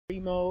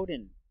mode,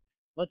 and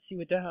let's see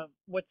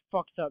what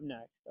fucks up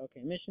next.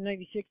 Okay, Mission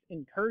 96,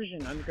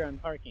 Incursion,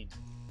 underground parking.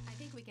 I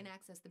think we can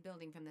access the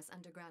building from this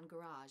underground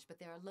garage, but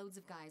there are loads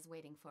of guys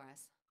waiting for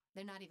us.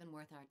 They're not even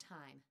worth our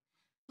time.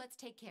 Let's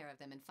take care of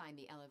them and find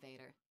the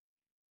elevator.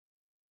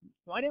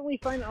 Why didn't we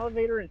find the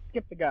elevator and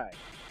skip the guy?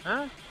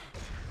 Huh?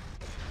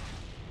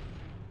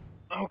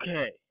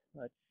 Okay,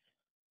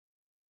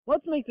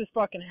 let's make this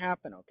fucking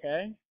happen,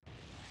 okay?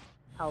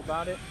 How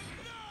about it?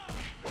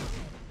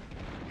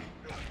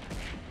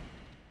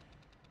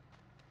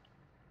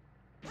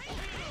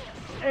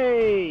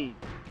 Hey!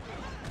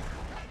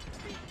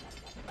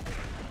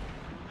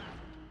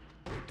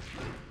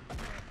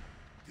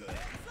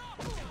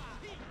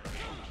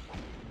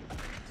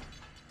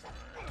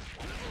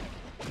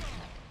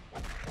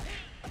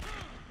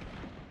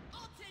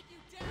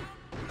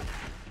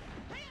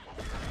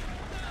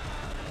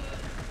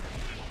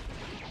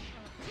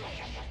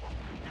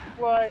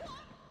 What?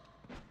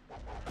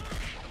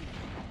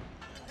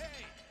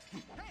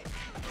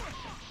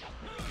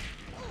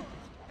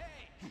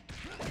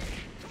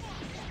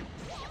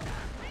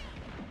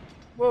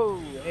 Whoa,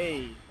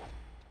 hey.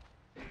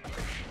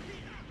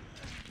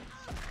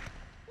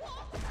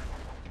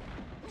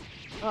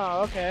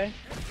 Oh, okay.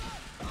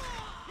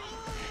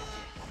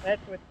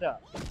 That's what's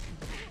up.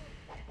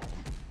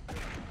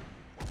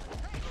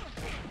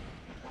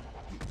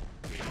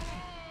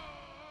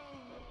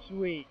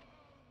 Sweet.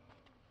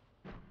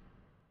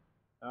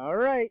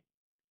 Alright.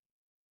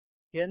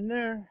 Getting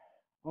there.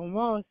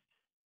 Almost.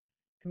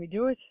 Can we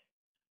do it?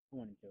 I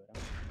want to do it.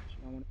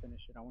 I want to finish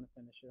it. I want to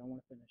finish it. I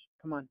want to finish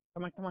it. Come on.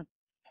 Come on. Come on.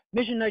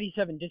 Mission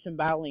 97,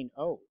 disemboweling.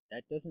 Oh,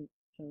 that doesn't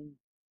sound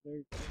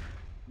very good.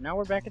 Now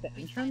we're back at the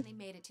entrance? We finally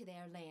made it to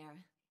their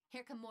lair.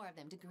 Here come more of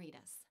them to greet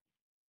us.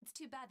 It's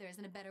too bad there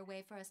isn't a better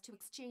way for us to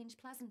exchange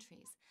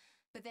pleasantries.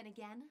 But then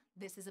again,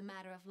 this is a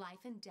matter of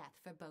life and death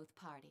for both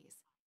parties.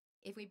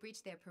 If we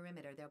breach their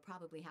perimeter, they'll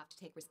probably have to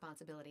take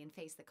responsibility and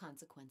face the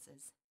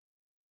consequences.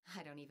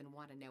 I don't even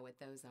want to know what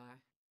those are.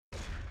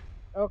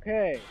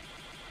 Okay.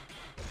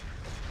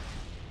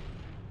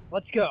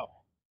 Let's go.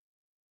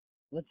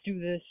 Let's do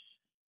this.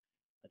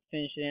 Let's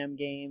finish the damn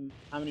game.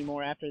 How many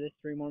more after this?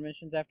 3 more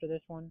missions after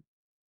this one?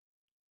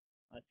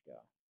 Let's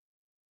go.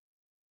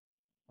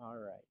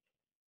 Alright.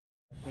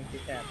 I think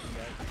this happened,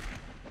 guys.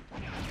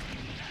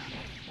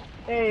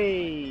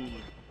 Hey!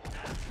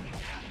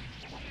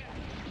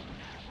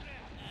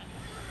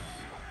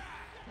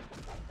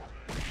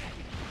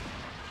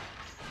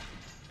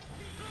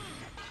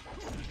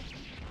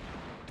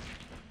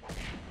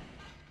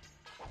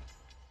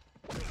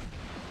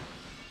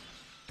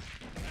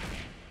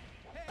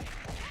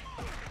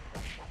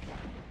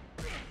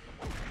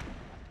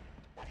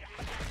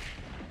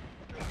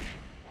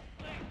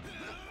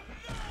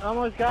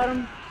 Almost got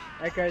him.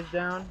 That guy's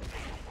down.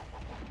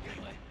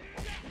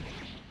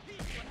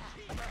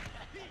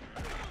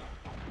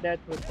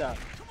 That's what's up.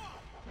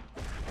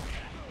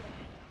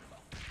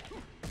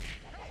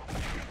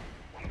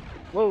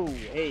 Whoa,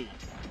 hey.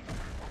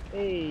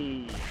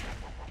 Hey.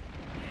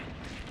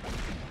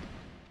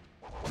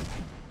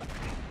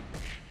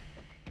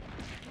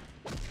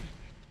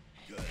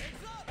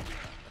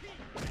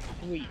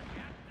 Sweet.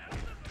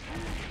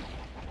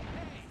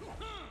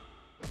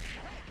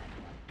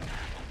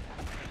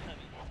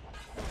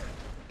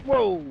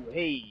 Whoa,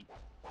 hey.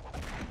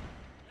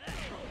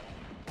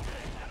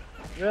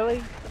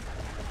 Really?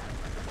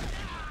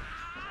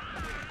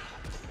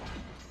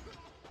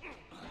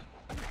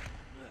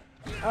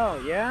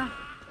 Oh, yeah?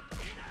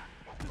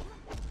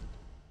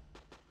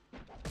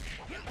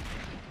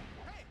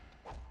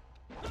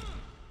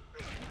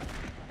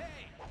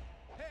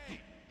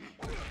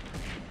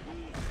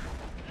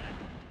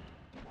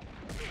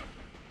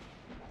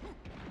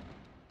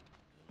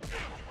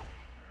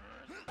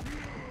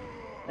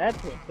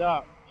 That's what's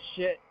up.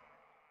 Shit.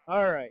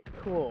 Alright,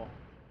 cool.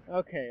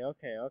 Okay.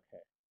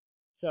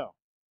 So,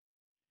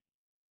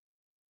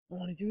 I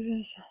want to do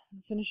this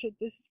and finish it.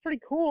 This is pretty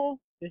cool.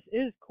 This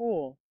is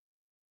cool.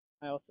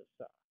 I also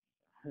suck.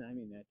 I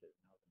mean, that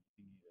doesn't help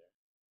anything either.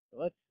 So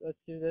let's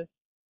do this.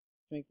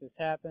 Let's make this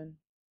happen.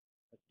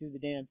 Let's do the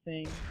damn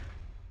thing.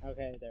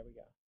 Okay, there we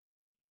go.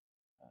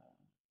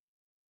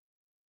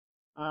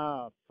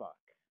 Oh, fuck.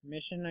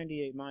 Mission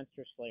 98,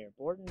 Monster Slayer.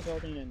 Borden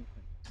Building Entrance.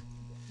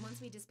 Once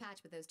we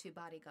dispatch with those 2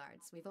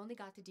 bodyguards, we've only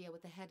got to deal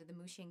with the head of the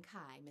Mushin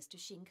Kai, Mr.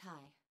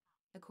 Shinkai.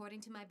 According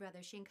to my brother,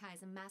 Shinkai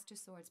is a master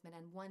swordsman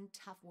and one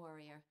tough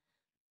warrior.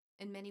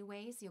 In many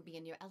ways, you'll be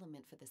in your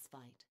element for this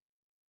fight.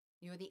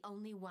 You're the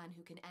only one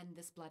who can end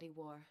this bloody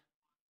war.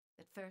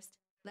 But first,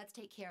 let's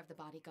take care of the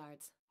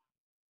bodyguards.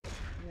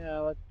 Yeah,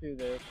 let's do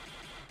this.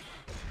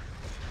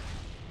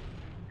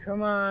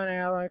 Come on,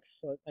 Alex.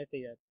 I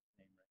think that's his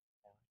name,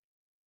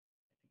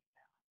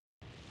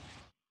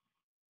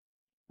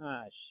 right?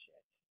 Alex. Ah, shit.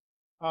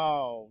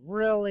 Oh,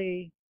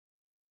 really?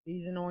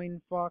 These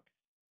annoying fucks?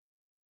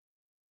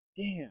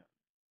 Damn.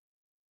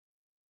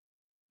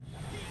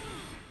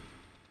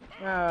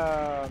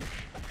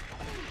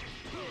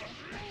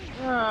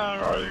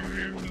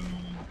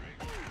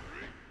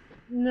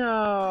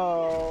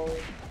 No,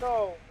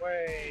 go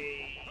away.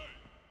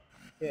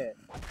 shit.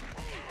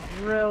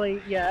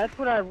 Really? Yeah, that's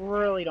what I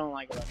really don't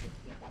like about this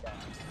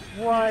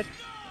game. What?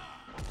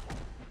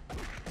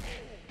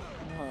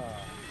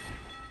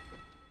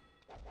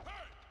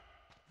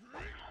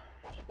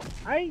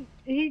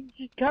 He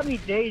just got me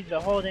dazed the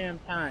whole damn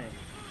time.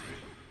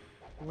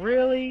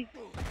 Really?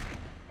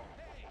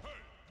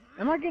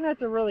 Am I gonna have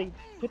to really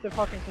put the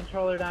fucking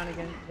controller down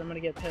again because I'm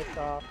gonna get pissed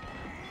off?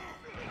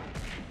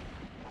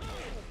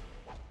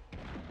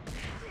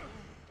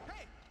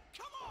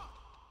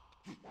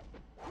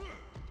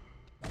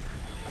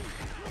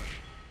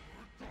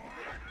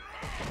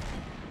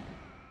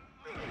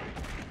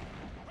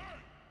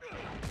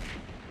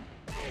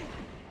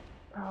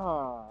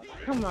 Oh,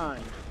 come on.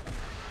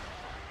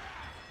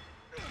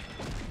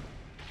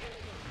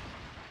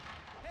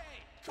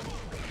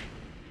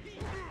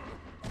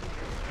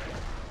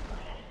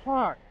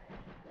 Fuck.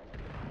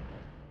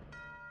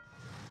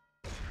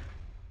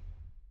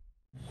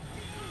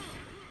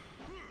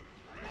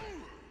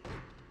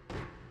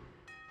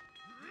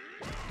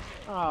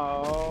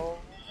 Oh.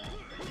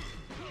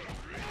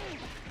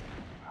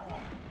 Oh,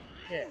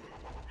 shit.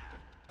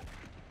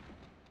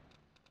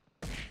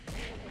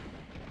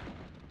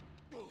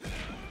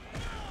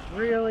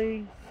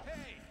 Really?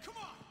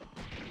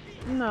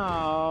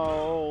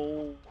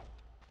 No.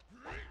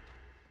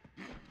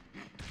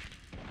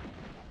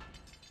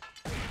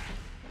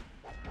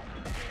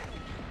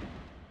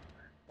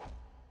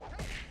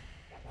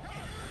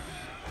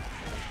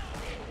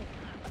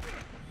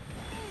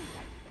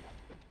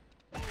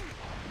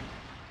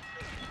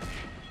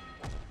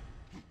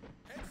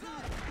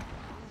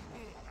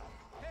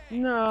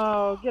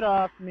 No, get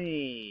off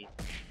me.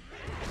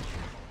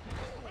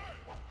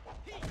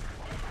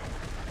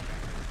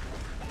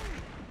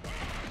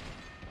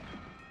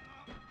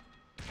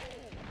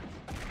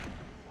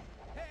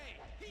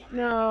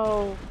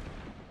 No.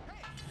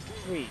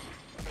 Sweet.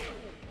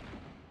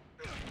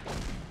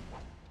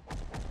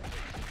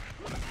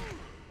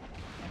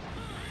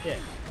 Shit.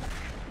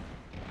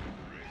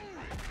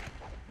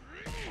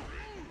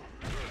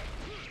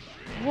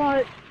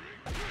 What?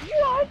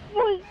 What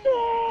was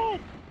that?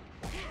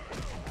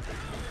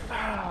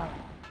 Ah.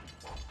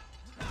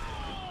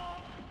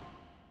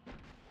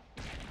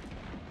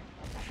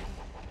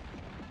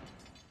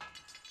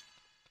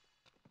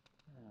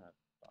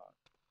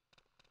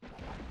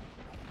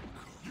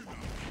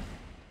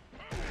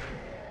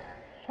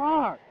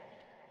 Fuck.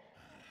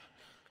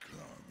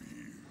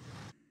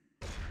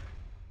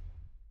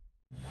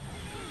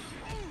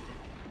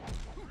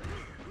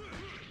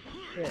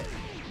 Shit.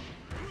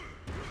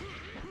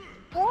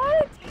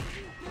 What?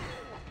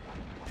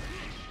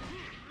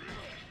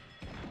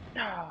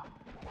 Ah.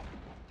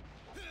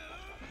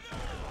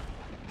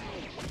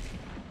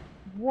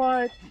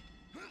 What?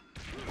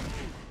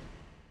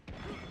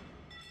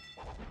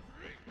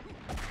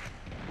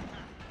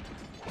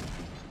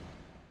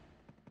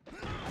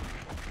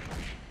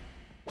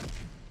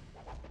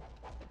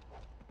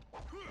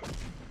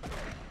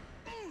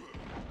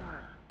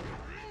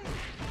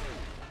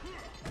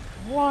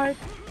 What?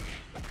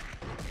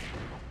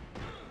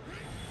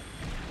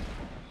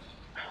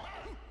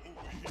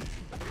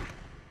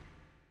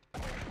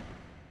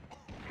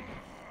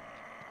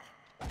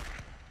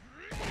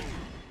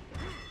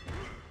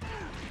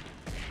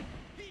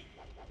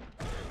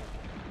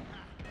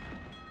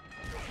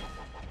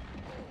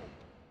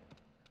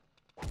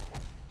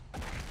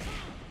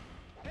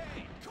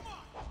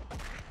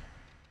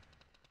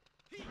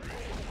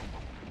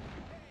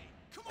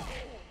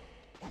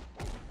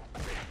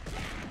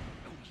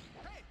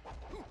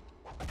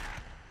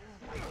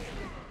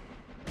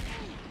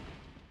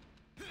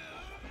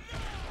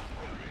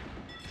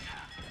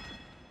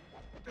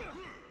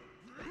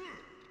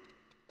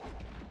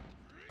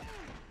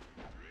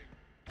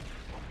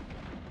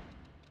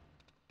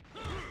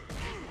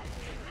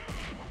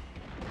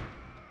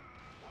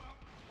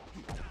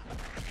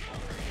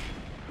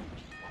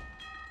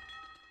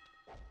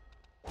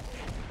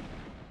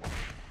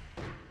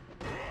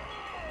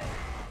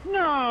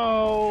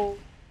 No.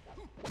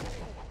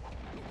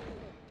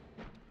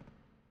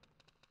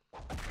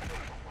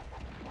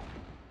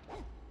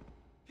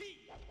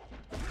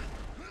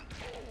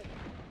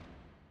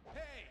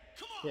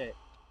 Shit.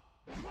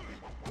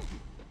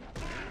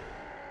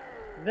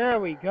 There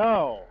we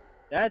go.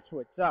 That's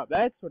what's up.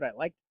 That's what I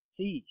like to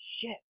see.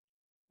 Shit.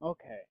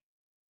 Okay.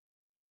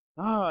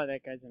 Oh,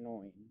 that guy's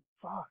annoying.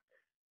 Fuck.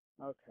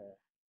 Okay.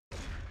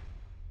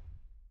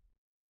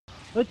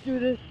 Let's do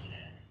this.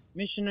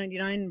 Mission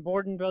 99,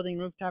 Borden Building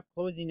rooftop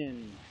closing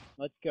in.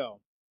 Let's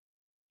go.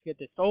 Let's get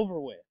this over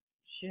with.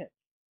 Shit.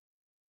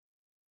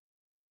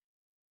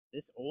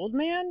 This old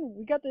man?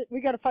 We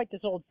gotta fight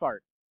this old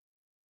fart.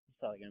 He's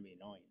probably gonna be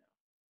annoying now.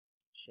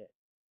 Shit.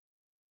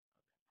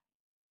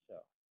 So,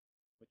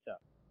 what's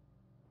up?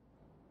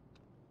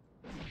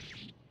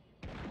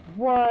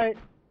 What?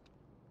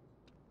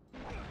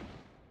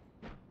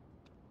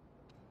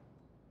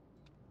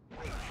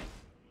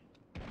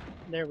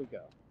 There we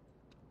go.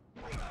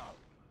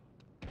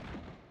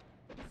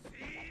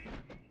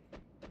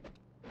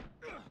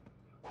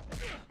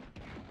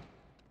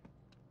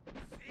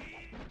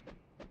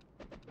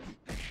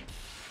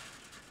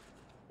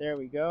 There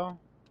we go.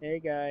 Hey,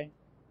 guy.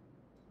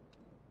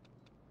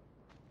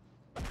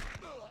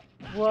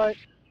 What?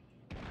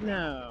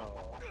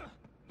 No.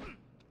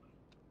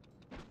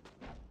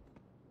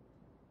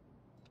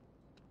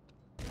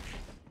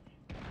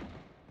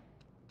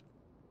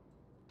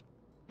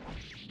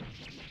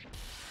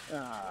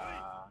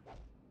 Ah.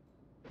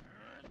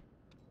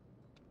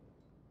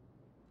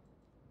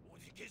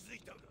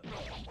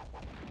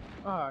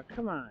 Oh,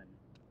 come on.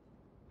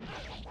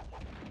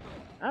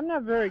 I'm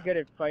not very good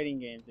at fighting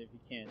games, if you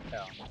can't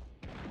tell.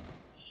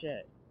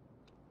 Shit.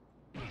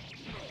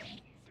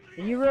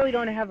 And you really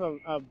don't have a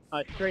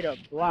straight-up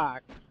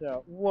block,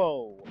 so...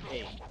 Whoa,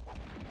 hey.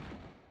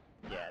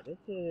 Yeah, this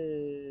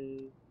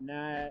is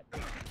not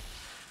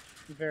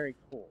very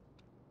cool.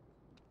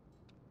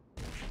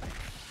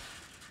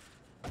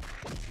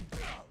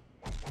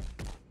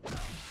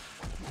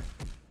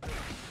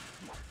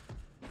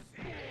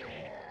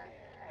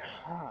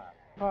 Ah,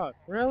 fuck,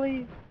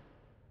 really?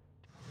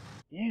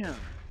 Damn.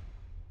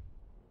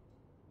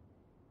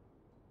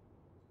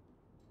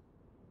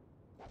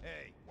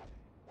 Hey.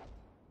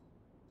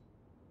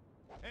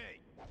 Hey.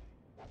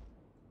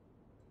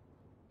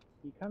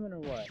 You coming or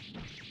what?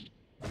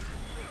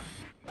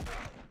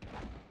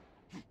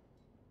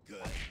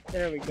 Good.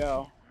 There we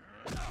go.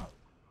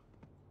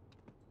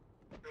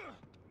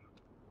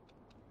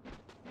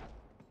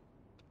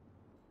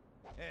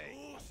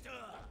 Hey.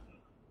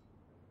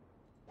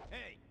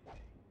 Hey.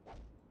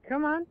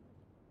 Come on.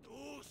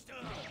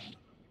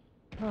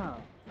 Oh,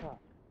 fuck.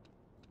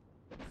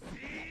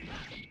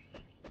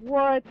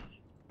 What?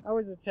 I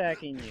was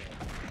attacking you.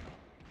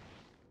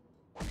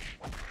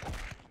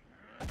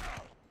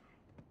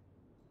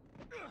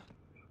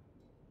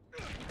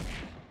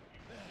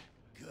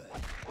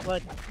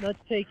 Good. Let's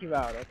take you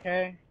out,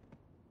 okay?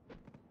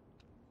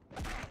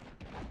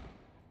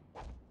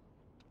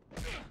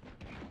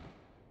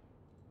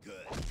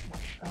 Good.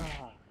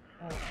 Ah,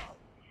 fuck.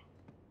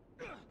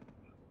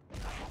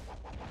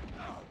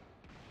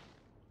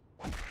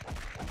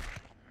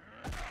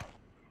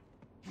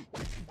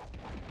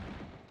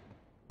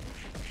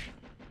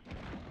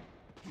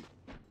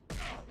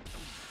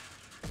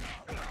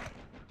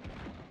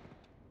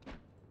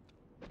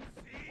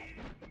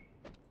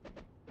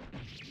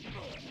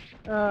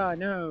 Oh,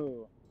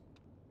 no.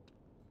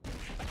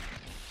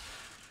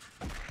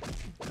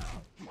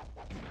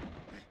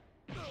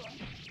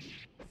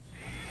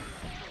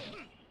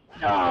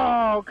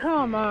 Oh,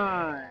 come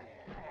on.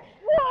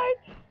 What?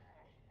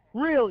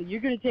 Really?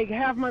 You're gonna take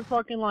half my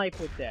fucking life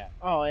with that?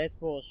 Oh, that's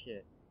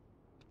bullshit.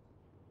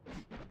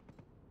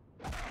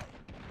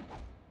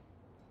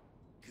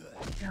 Good.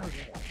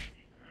 Okay.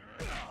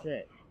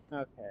 Shit.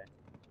 Okay.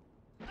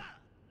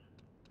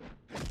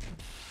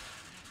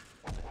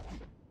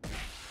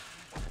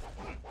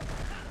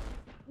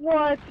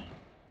 What?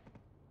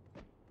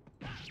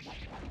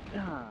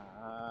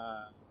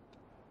 Ah.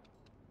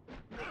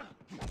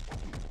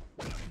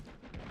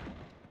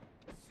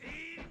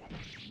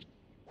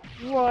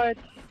 What?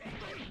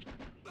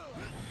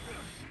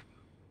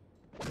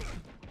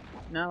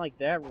 Not like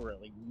that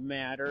really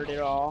mattered at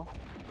all.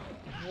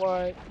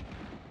 What?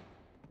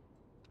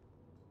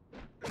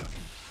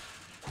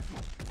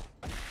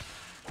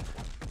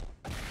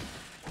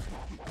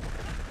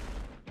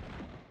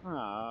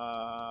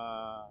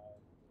 Ah.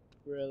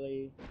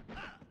 Really?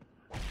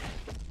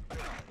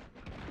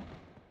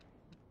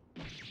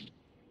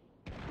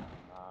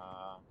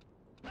 Ah.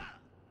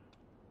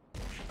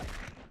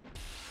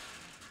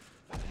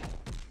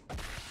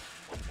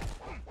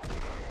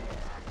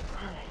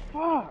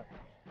 Fuck!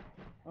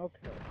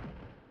 Okay.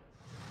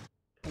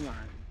 Come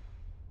on.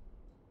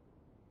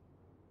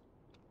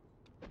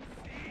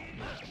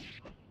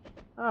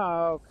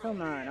 Oh,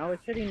 come on. I was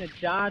hitting the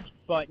dodge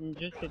button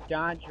just to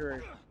dodge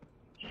your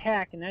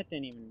attack, and that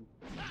didn't even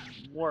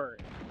work.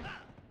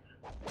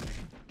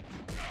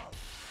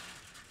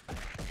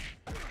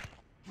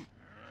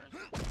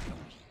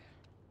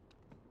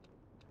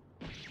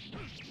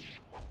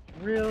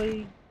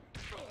 Really?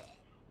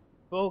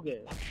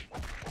 Bogus.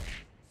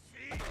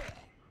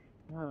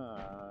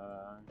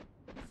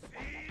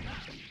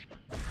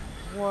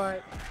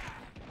 What?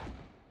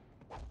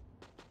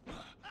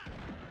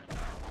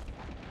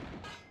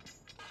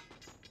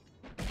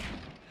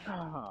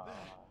 Ah.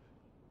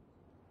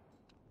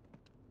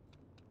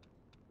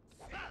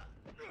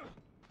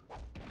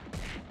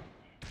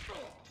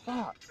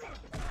 Fuck.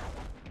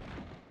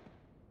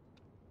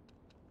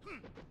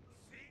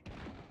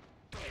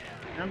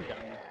 I'm done.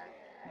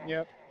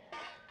 Yep.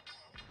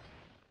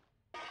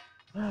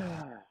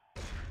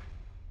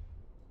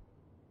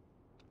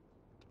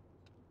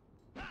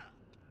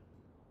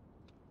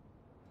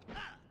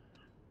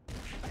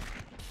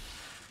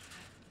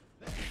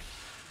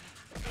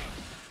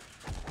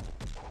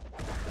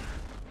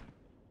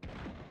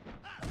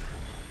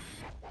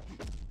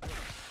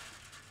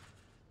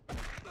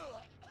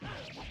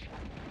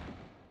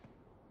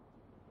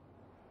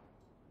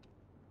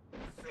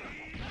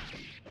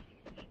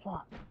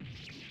 Fuck.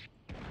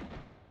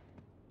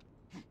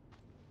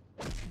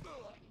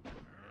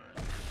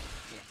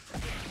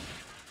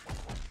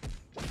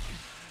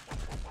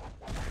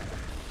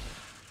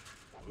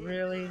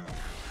 Really?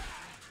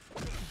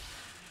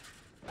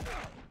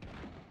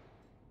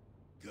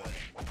 Good.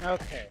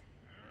 Okay.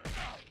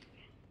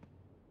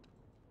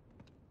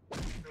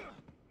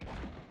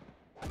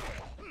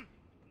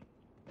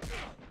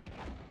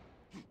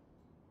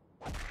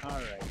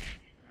 Alright.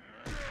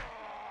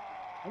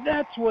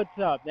 That's what's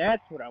up.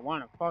 That's what I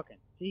want to fucking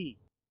see.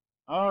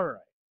 Alright.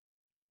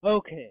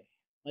 Okay.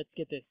 Let's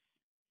get this.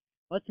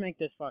 Let's make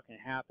this fucking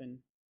happen.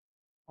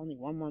 Only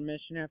one more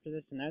mission after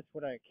this, and that's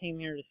what I came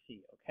here to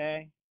see,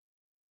 okay?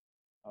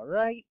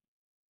 Alright?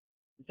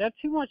 Is that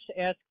too much to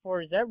ask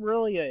for? Is that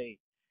really let's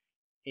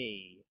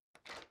see,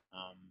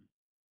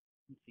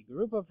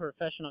 group of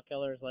professional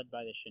killers led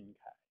by the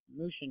Shinkai,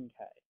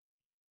 Mushinkai.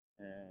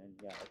 And,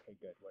 yeah, okay,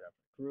 good, whatever.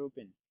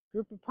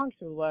 Group of punks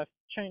who left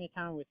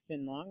Chinatown with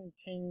Finlong,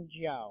 Tin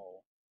Jiao.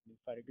 New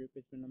fighter group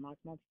has been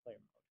unlocked multiplayer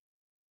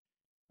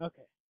mode.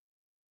 Okay.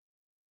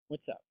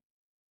 What's up?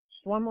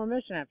 Just one more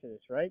mission after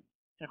this, right?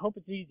 I hope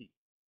it's easy.